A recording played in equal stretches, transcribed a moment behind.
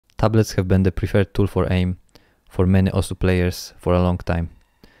Tablets have been the preferred tool for aim for many OSU players for a long time.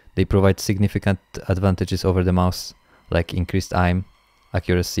 They provide significant advantages over the mouse, like increased aim,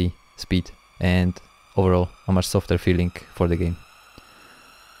 accuracy, speed, and overall a much softer feeling for the game.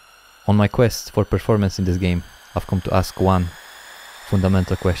 On my quest for performance in this game, I've come to ask one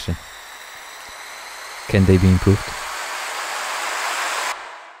fundamental question. Can they be improved?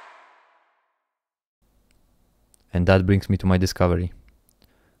 And that brings me to my discovery.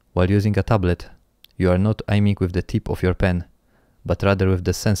 While using a tablet, you are not aiming with the tip of your pen, but rather with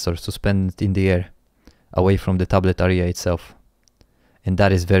the sensor suspended in the air, away from the tablet area itself. And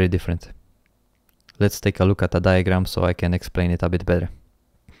that is very different. Let's take a look at a diagram so I can explain it a bit better.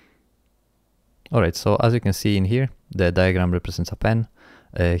 Alright, so as you can see in here, the diagram represents a pen.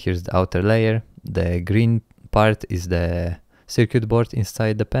 Here's the outer layer. The green part is the circuit board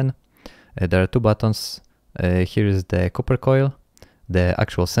inside the pen. There are two buttons. Here is the copper coil, the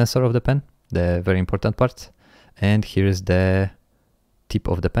actual sensor of the pen, the very important part. And here is the tip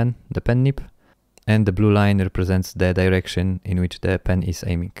of the pen nib. And the blue line represents the direction in which the pen is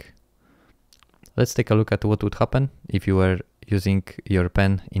aiming. Let's take a look at what would happen if you were using your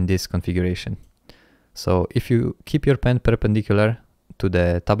pen in this configuration. So if you keep your pen perpendicular to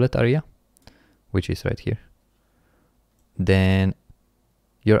the tablet area, which is right here, then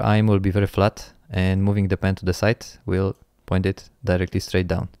your aim will be very flat, and moving the pen to the side will point it directly straight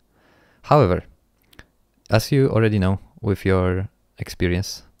down. However, as you already know with your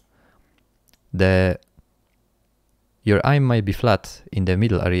experience, your aim might be flat in the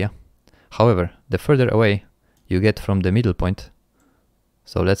middle area. However, the further away you get from the middle point,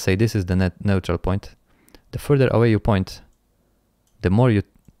 so let's say this is the neutral point, the further away you point, the more you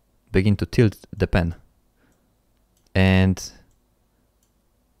begin to tilt the pen. And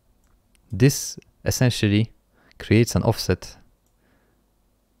this essentially creates an offset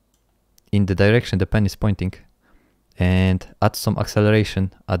in the direction the pen is pointing and adds some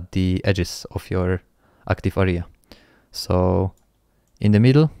acceleration at the edges of your active area. So in the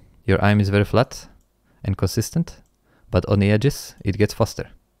middle, your aim is very flat and consistent, but on the edges it gets faster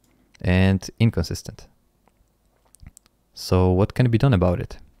and inconsistent. So what can be done about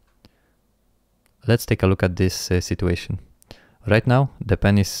it? Let's take a look at this situation. Right now the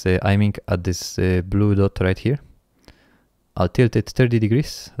pen is aiming at this blue dot right here. I'll tilt it 30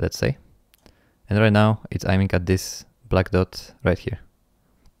 degrees, let's say, and right now it's aiming at this black dot right here.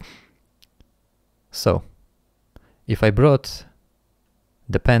 So if I brought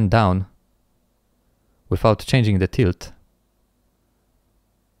the pen down without changing the tilt,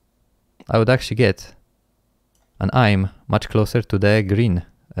 I would actually get an aim much closer to the green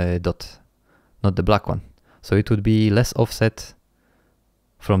dot, not the black one. So it would be less offset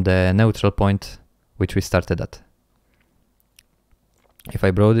from the neutral point which we started at. If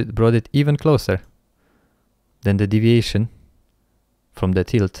I brought it even closer, then the deviation from the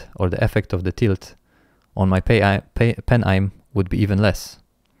tilt, or the effect of the tilt on my pen aim, would be even less.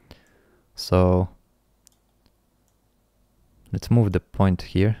 So let's move the point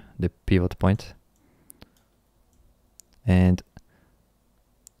here, the pivot point. And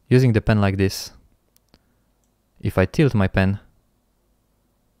using the pen like this, if I tilt my pen,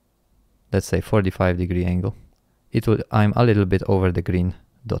 let's say 45-degree angle, it will aim a little bit over the green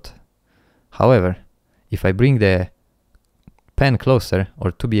dot. However, if I bring the pen closer,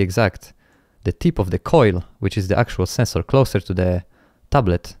 or to be exact, the tip of the coil, which is the actual sensor, closer to the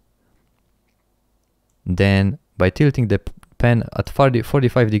tablet, then by tilting the pen at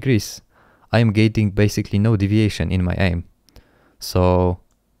 45 degrees, I am getting basically no deviation in my aim. So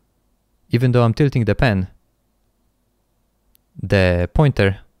even though I'm tilting the pen, the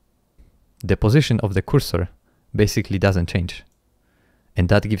pointer, the position of the cursor basically doesn't change. And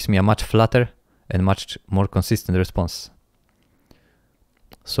that gives me a much flatter and much more consistent response.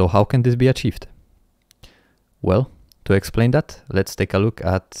 So how can this be achieved? Well, to explain that, let's take a look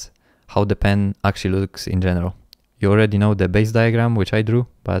at how the pen actually looks in general. You already know the base diagram which I drew,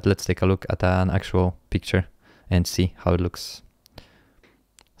 but let's take a look at an actual picture and see how it looks.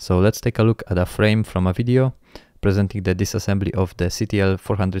 So let's take a look at a frame from a video presenting the disassembly of the CTL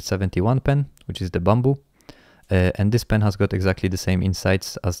 471 pen, which is the Bamboo. And this pen has got exactly the same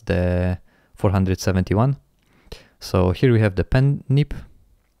insides as the 471. So here we have the pen nib,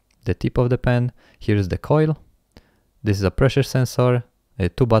 the tip of the pen. Here is the coil. This is a pressure sensor,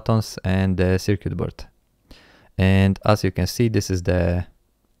 two buttons, and the circuit board. And as you can see, this is the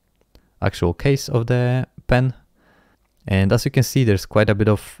actual case of the pen. And as you can see, there's quite a bit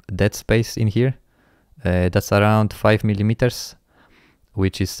of dead space in here. That's around 5 millimeters,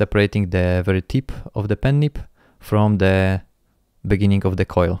 which is separating the very tip of the pen nib from the beginning of the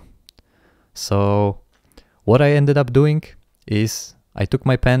coil. So what I ended up doing is I took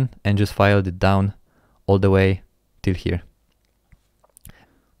my pen and just filed it down all the way till here.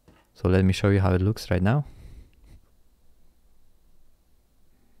 So let me show you how it looks right now.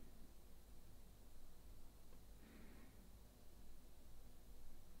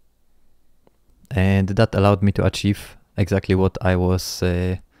 And that allowed me to achieve exactly what I was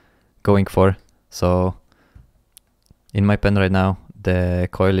going for. So in my pen right now, the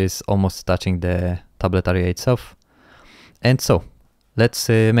coil is almost touching the tablet area itself. And so let's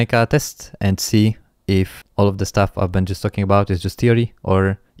make a test and see if all of the stuff I've been just talking about is just theory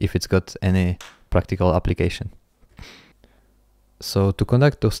or if it's got any practical application. So to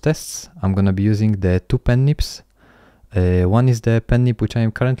conduct those tests, I'm gonna be using the two pen nips. One is the pen nip which I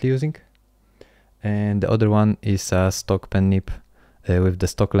am currently using, and the other one is a stock pen nip with the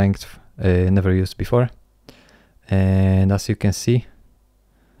stock length never used before. And as you can see,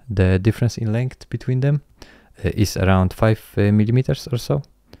 the difference in length between them is around 5 millimeters or so.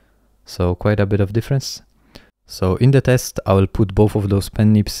 So quite a bit of difference. So in the test, I will put both of those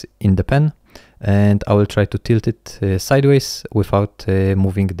pen nips in the pen and I will try to tilt it sideways without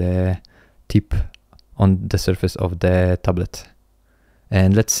moving the tip on the surface of the tablet.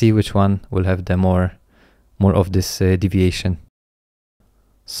 And let's see which one will have the more of this deviation.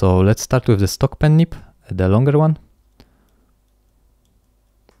 So let's start with the stock pen nip, the longer one.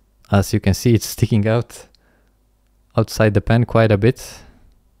 As you can see, it's sticking out outside the pen quite a bit.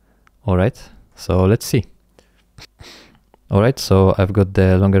 Alright, so let's see. Alright, so I've got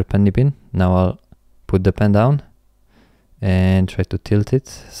the longer pen nip in. Now I'll put the pen down and try to tilt it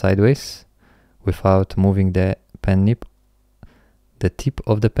sideways without moving the pen nip, the tip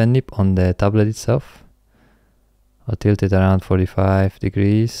of the pen nip on the tablet itself. I'll tilt it around 45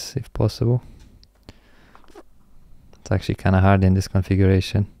 degrees if possible. It's actually kind of hard in this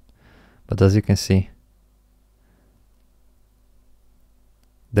configuration, but as you can see,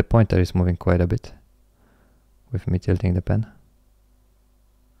 the pointer is moving quite a bit with me tilting the pen.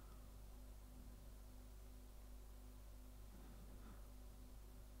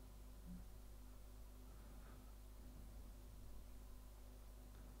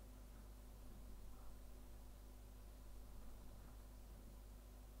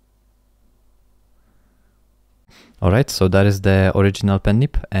 Alright, so that is the original pen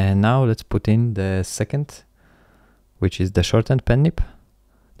nip, and now let's put in the second, which is the shortened pen nip,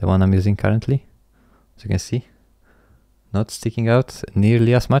 the one I'm using currently. As you can see, not sticking out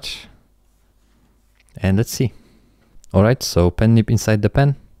nearly as much. And let's see. Alright, so pen nip inside the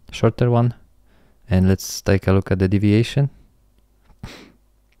pen, shorter one, and let's take a look at the deviation.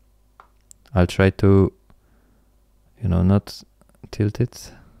 I'll try to, not tilt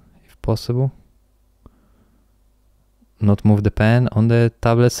it if possible. Not move the pen on the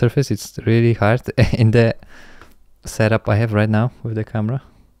tablet surface. It's really hard in the setup I have right now with the camera.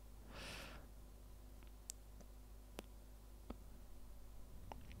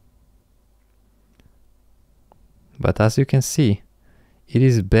 But as you can see, it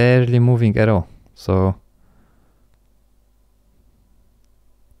is barely moving at all. So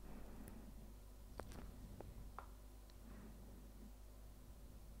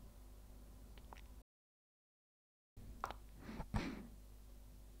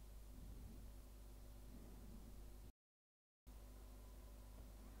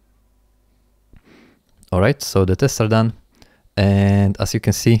alright, so the tests are done, and as you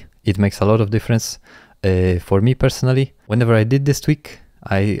can see, it makes a lot of difference. For me personally, whenever I did this tweak,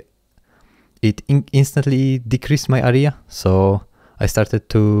 it instantly decreased my area, so I started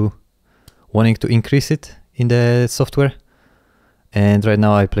wanting to increase it in the software, and right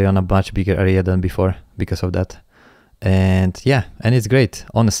now I play on a much bigger area than before because of that. And yeah, and it's great,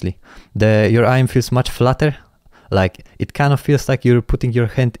 honestly. Your aim feels much flatter, like it kind of feels like you're putting your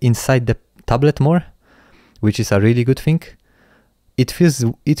hand inside the tablet more, which is a really good thing. It feels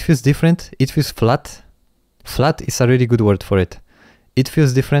different. It feels flat. Flat is a really good word for it. It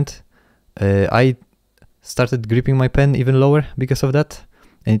feels different. I started gripping my pen even lower because of that,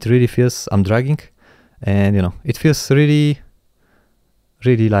 and it really feels I'm dragging, and it feels really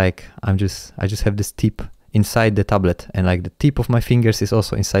like I just have this tip inside the tablet, and like the tip of my fingers is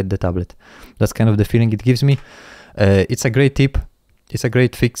also inside the tablet. That's kind of the feeling it gives me. It's a great tip. It's a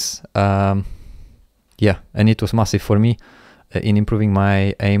great fix. Yeah, and it was massive for me in improving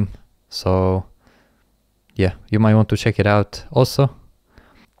my aim. So yeah, you might want to check it out also.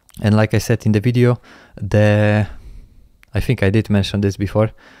 And like I said in the video, I think I did mention this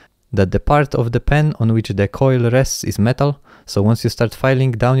before, that the part of the pen on which the coil rests is metal. So once you start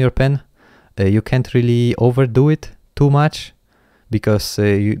filing down your pen, you can't really overdo it too much, because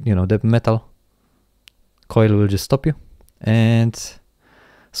you know, the metal coil will just stop you. And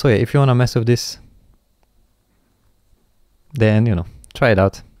so yeah, if you want to mess with this, then, you know, try it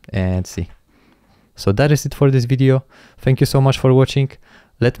out and see. So that is it for this video. Thank you so much for watching.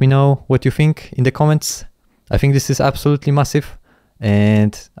 Let me know what you think in the comments. I think this is absolutely massive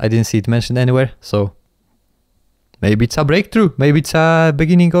and I didn't see it mentioned anywhere, so maybe it's a breakthrough, maybe it's a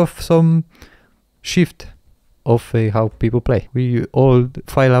beginning of some shift of how people play. We all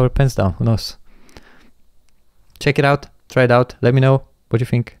file our pens down, who knows. Check it out, try it out, let me know what you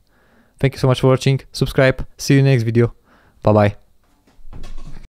think. Thank you so much for watching, subscribe, see you in the next video, bye bye.